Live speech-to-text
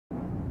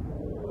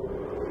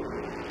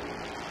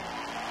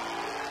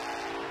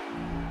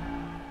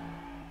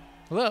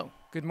Hello.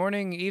 Good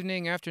morning,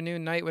 evening,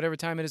 afternoon, night, whatever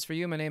time it is for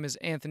you. My name is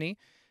Anthony,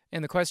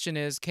 and the question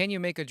is, can you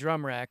make a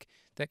drum rack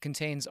that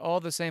contains all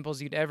the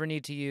samples you'd ever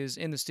need to use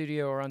in the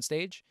studio or on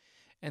stage?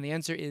 And the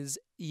answer is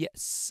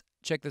yes.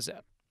 Check this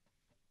out.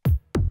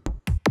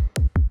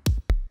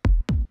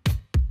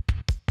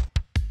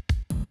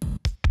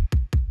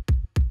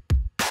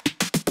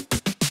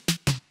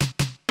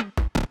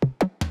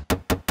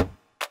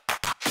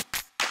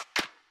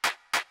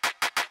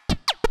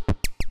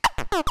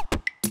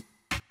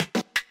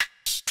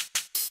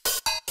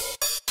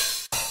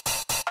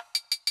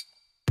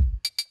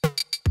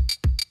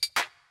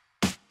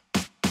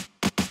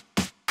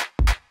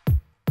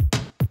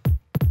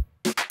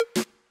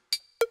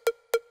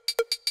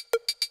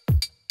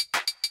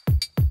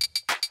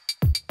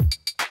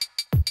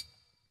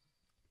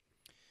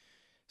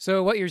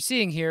 So what you're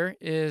seeing here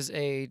is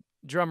a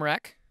drum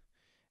rack,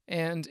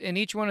 and in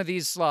each one of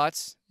these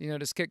slots, you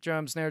notice kick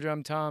drum, snare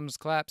drum, toms,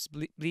 claps,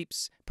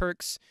 bleeps,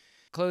 perks,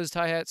 closed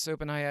hi-hats,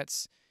 open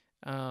hi-hats.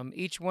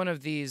 Each one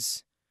of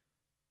these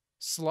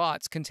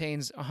slots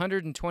contains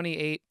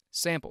 128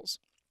 samples.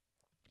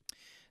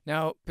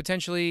 Now,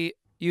 potentially,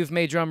 you've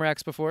made drum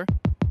racks before,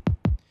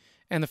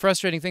 and the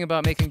frustrating thing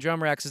about making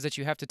drum racks is that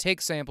you have to take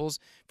samples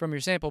from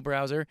your sample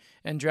browser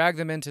and drag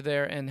them into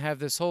there and have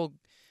this whole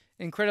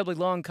incredibly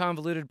long,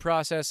 convoluted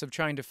process of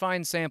trying to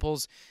find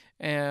samples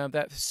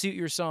that suit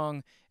your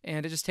song,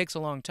 and it just takes a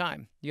long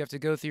time. You have to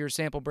go through your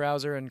sample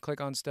browser and click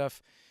on stuff,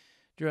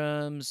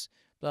 drums,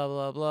 blah,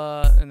 blah,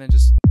 blah, and then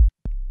just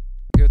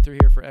go through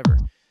here forever.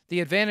 The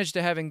advantage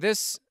to having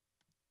this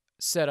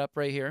setup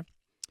right here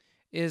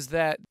is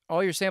that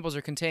all your samples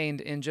are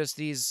contained in just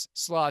these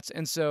slots,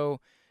 and so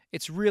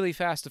it's really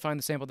fast to find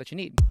the sample that you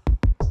need.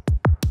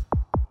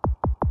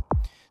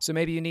 So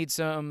maybe you need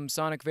some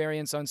sonic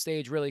variants on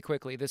stage really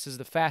quickly. This is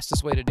the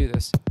fastest way to do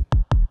this.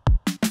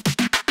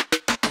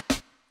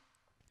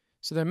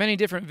 So there are many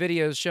different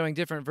videos showing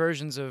different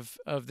versions of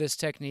this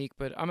technique,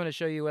 but I'm going to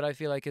show you what I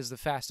feel like is the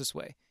fastest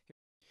way.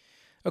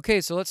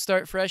 Okay, so let's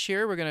start fresh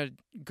here. We're going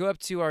to go up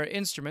to our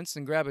instruments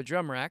and grab a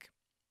drum rack.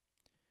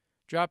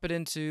 Drop it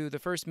into the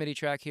first MIDI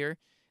track here.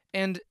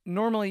 And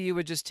normally you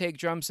would just take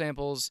drum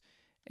samples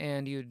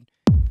and you'd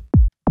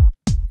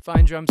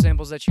find drum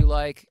samples that you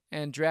like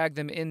and drag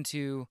them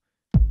into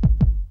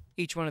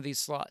each one of these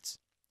slots.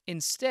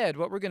 Instead,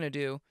 what we're going to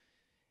do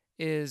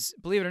is,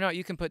 believe it or not,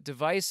 you can put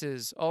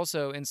devices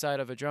also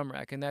inside of a drum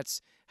rack, and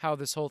that's how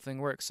this whole thing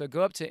works. So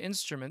go up to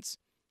Instruments,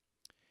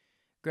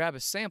 grab a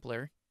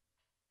sampler,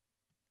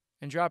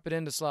 and drop it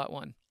into slot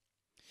 1.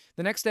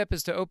 The next step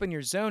is to open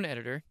your zone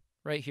editor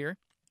right here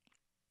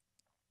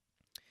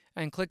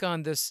and click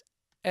on this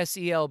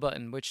SEL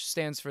button, which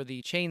stands for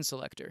the chain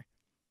selector.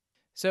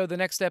 So the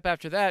next step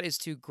after that is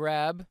to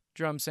grab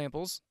drum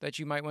samples that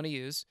you might want to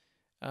use.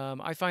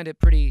 I find it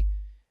pretty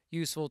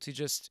useful to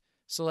just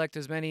select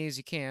as many as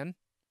you can,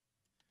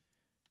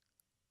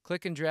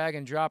 click and drag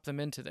and drop them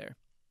into there.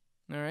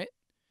 All right.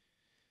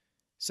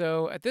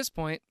 So at this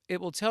point,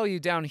 it will tell you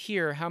down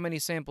here how many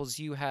samples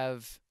you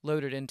have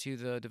loaded into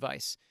the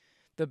device.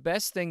 The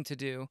best thing to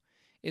do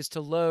is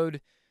to load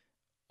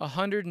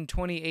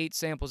 128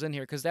 samples in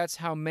here, because that's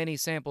how many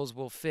samples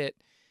will fit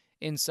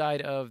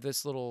inside of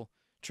this little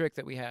trick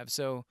that we have.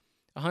 So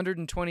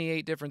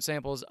 128 different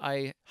samples.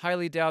 I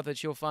highly doubt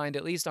that you'll find,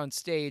 at least on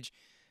stage,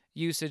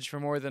 usage for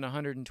more than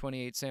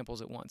 128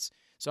 samples at once.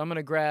 So I'm going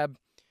to grab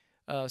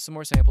some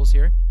more samples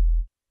here,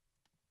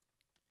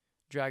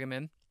 drag them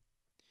in.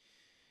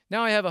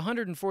 Now I have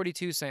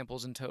 142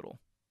 samples in total.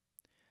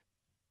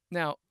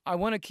 Now, I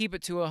want to keep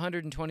it to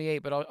 128,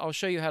 but I'll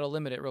show you how to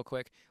limit it real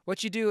quick.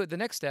 What you do at the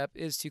next step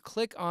is to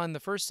click on the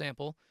first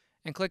sample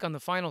and click on the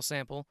final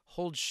sample,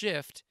 hold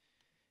Shift,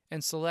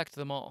 and select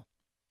them all.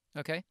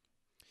 Okay?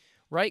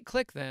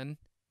 Right-click then,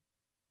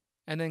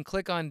 and then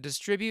click on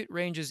Distribute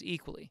Ranges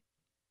Equally.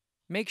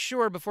 Make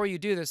sure before you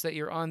do this that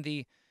you're on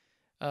the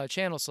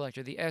channel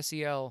selector. The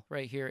SEL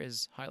right here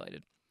is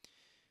highlighted.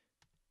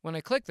 When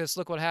I click this,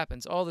 look what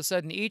happens. All of a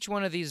sudden, each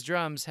one of these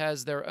drums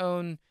has their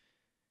own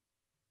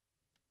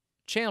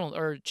channel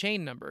or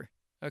chain number.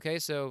 Okay,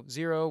 so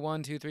 0,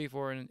 1, 2, 3,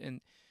 4,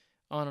 and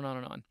on and on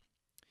and on.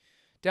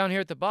 Down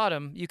here at the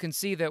bottom, you can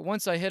see that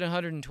once I hit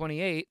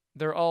 128,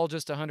 they're all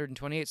just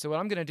 128. So what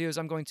I'm going to do is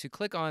I'm going to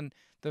click on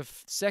the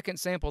second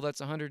sample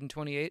that's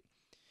 128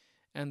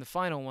 and the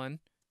final one,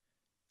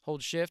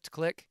 hold Shift,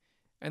 click,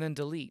 and then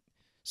delete.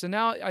 So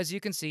now, as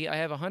you can see, I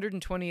have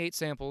 128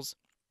 samples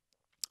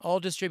all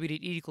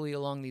distributed equally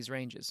along these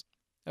ranges.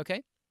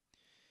 Okay?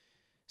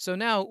 So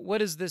now, what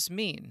does this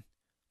mean?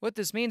 What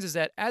this means is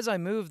that as I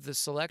move the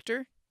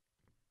selector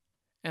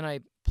and I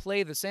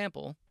play the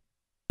sample,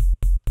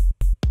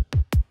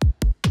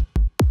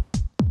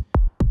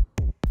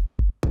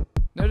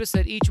 notice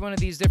that each one of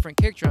these different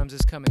kick drums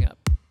is coming up.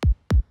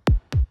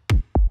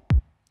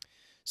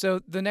 So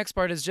the next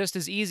part is just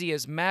as easy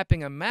as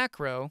mapping a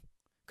macro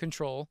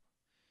control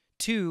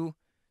to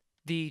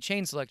the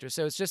chain selector.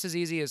 So it's just as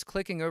easy as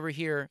clicking over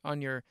here on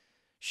your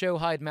show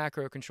hide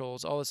macro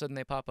controls. All of a sudden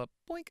they pop up,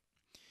 boink.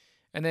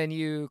 And then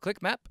you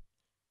click map,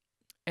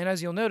 And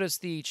as you'll notice,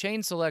 the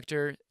chain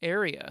selector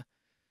area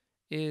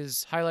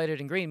is highlighted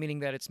in green,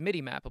 meaning that it's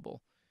MIDI mappable.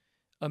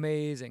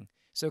 Amazing.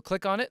 So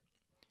click on it,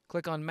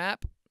 click on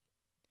map,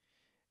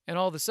 and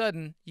all of a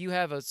sudden you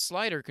have a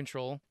slider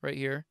control right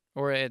here,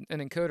 or an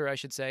encoder I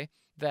should say,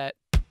 that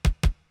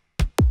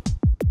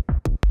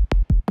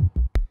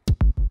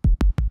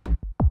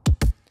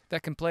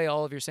can play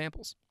all of your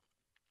samples.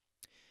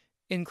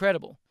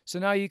 Incredible. So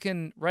now you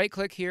can right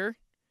click here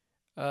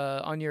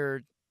on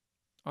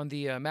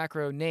the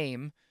macro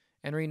name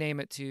and rename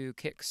it to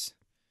kicks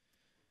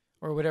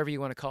or whatever you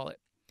want to call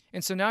it.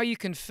 And so now you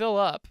can fill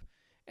up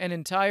an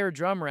entire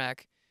drum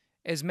rack,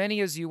 as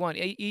many as you want.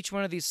 Each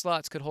one of these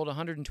slots could hold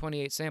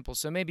 128 samples.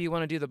 So maybe you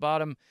want to do the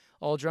bottom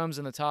all drums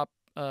and the top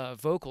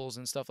vocals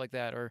and stuff like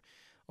that, or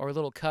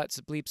little cuts,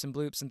 bleeps and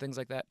bloops and things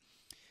like that.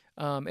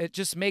 It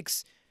just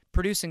makes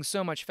producing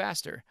so much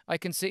faster. I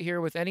can sit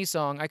here with any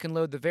song, I can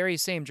load the very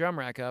same drum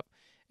rack up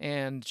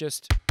and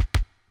just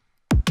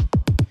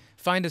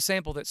find a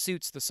sample that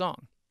suits the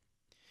song.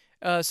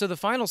 So the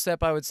final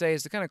step I would say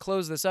is to kind of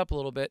close this up a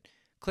little bit.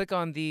 Click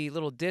on the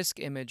little disc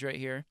image right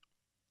here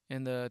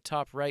in the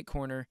top right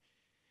corner,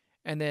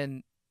 and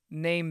then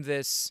name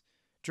this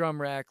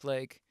drum rack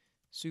like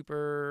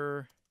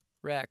Super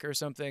Rack or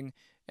something,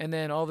 and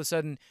then all of a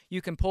sudden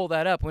you can pull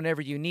that up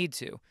whenever you need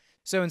to.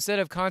 So instead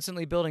of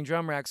constantly building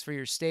drum racks for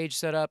your stage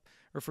setup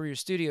or for your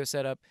studio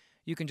setup,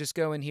 you can just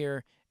go in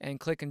here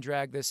and click and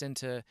drag this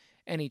into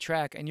any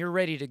track, and you're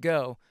ready to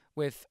go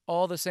with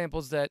all the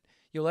samples that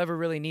you'll ever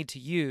really need to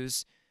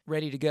use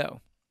ready to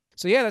go.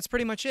 So yeah, that's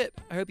pretty much it.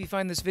 I hope you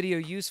find this video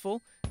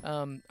useful.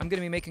 I'm going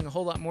to be making a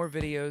whole lot more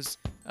videos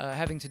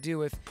having to do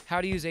with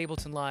how to use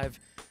Ableton Live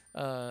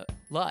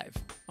live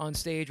on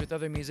stage with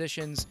other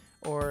musicians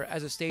or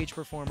as a stage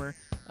performer.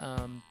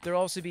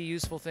 There'll also be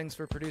useful things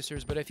for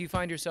producers, but if you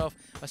find yourself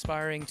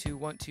aspiring to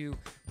want to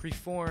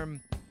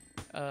perform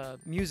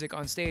music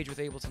on stage with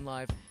Ableton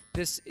Live,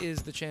 this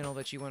is the channel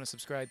that you want to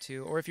subscribe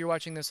to. Or if you're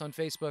watching this on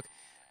Facebook,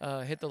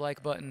 hit the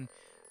like button.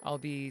 I'll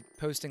be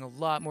posting a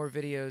lot more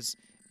videos,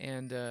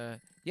 and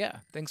yeah,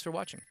 thanks for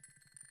watching.